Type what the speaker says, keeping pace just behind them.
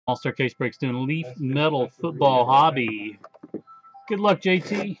All-Star Case Breaks doing Leaf Metal Football Hobby. Good luck,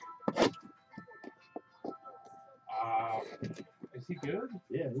 JT. Is he good?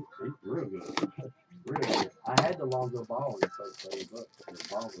 Yeah, he's real good. Real good. I had the Lonzo Ball in the book. The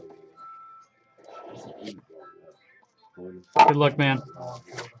ball was that's a huge one. Good luck, man.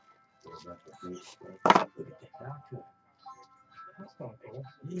 That's not cool.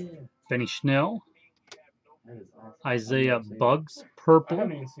 Yeah. Benny Schnell. That is awesome. Isaiah Bugs, purple, I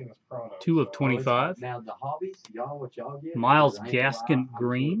haven't even seen this product. 2 of 25. Now the hobbies, y'all, what y'all get? Miles I ain't gonna lie, Gaskin, I'm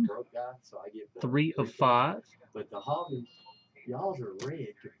green, a broke guy, so I get the 3 of free 5. But the hobbies, y'all's are red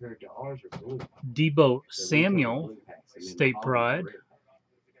compared to ours are blue. Debo The Samuel, blue packs, and then the State hobbies are Pride. red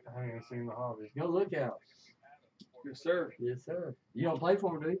packs. I haven't even seen the hobbies. Go look out. Yes, sir. Yes, sir. You don't play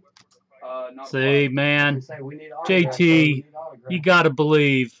for them, do you? Not See, man, We say we need autographs, so we JT, need autographs.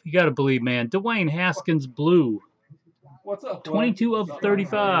 you gotta believe, man. Dwayne Haskins, blue, What's up, 22 of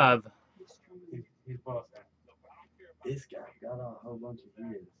 35. He's busting. This guy got a whole bunch of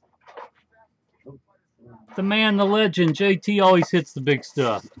years. The man, the legend, JT always hits the big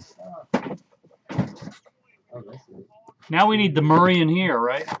stuff. Oh, that's it. Now we need the Murray in here,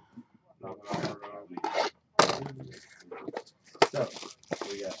 right? Not that I heard of. So,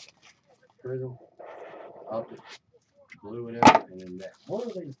 we got Prism, Optic, blue, whatever, and then that. What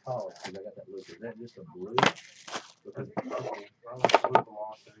are these called? Because I got that look. Is that just a blue? Because it's purple. I like blue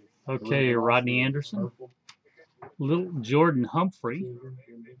velocity. Okay, Blue Rodney velocity, Anderson, purple, little Jordan Humphrey,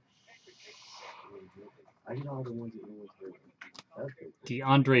 I get all the ones that no one's heard of. That's cool.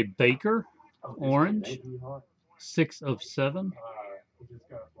 DeAndre Baker, Oh, this orange, ain't he hot? 6 of 7. He just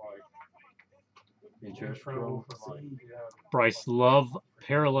got like Insurance intro pro. for like Bryce Love,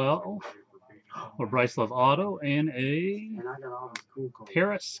 parallel, or Bryce Love auto, and a And I got all these cool cards.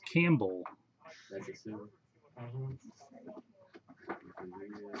 Paris Campbell. That's a silver.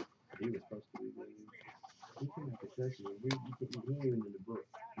 He was supposed to be good. He came out of Kentucky. He ain't even in the book.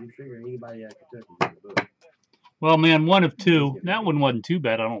 You figure anybody out of Kentucky is in the book. Well, man, 1 of 2. That one wasn't too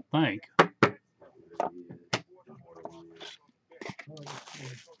bad, I don't think.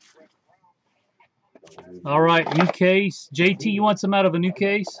 All right, new case. JT, you want some out of a new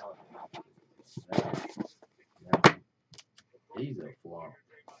case? He's a flop.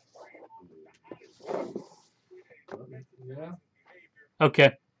 Yeah.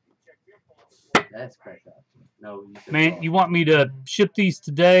 Okay. That's cracked out. No, Man, you want me to ship these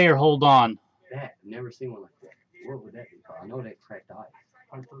today or hold on? That, never seen one like that. What would that be called? I know that cracked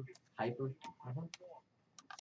ice. Hyper?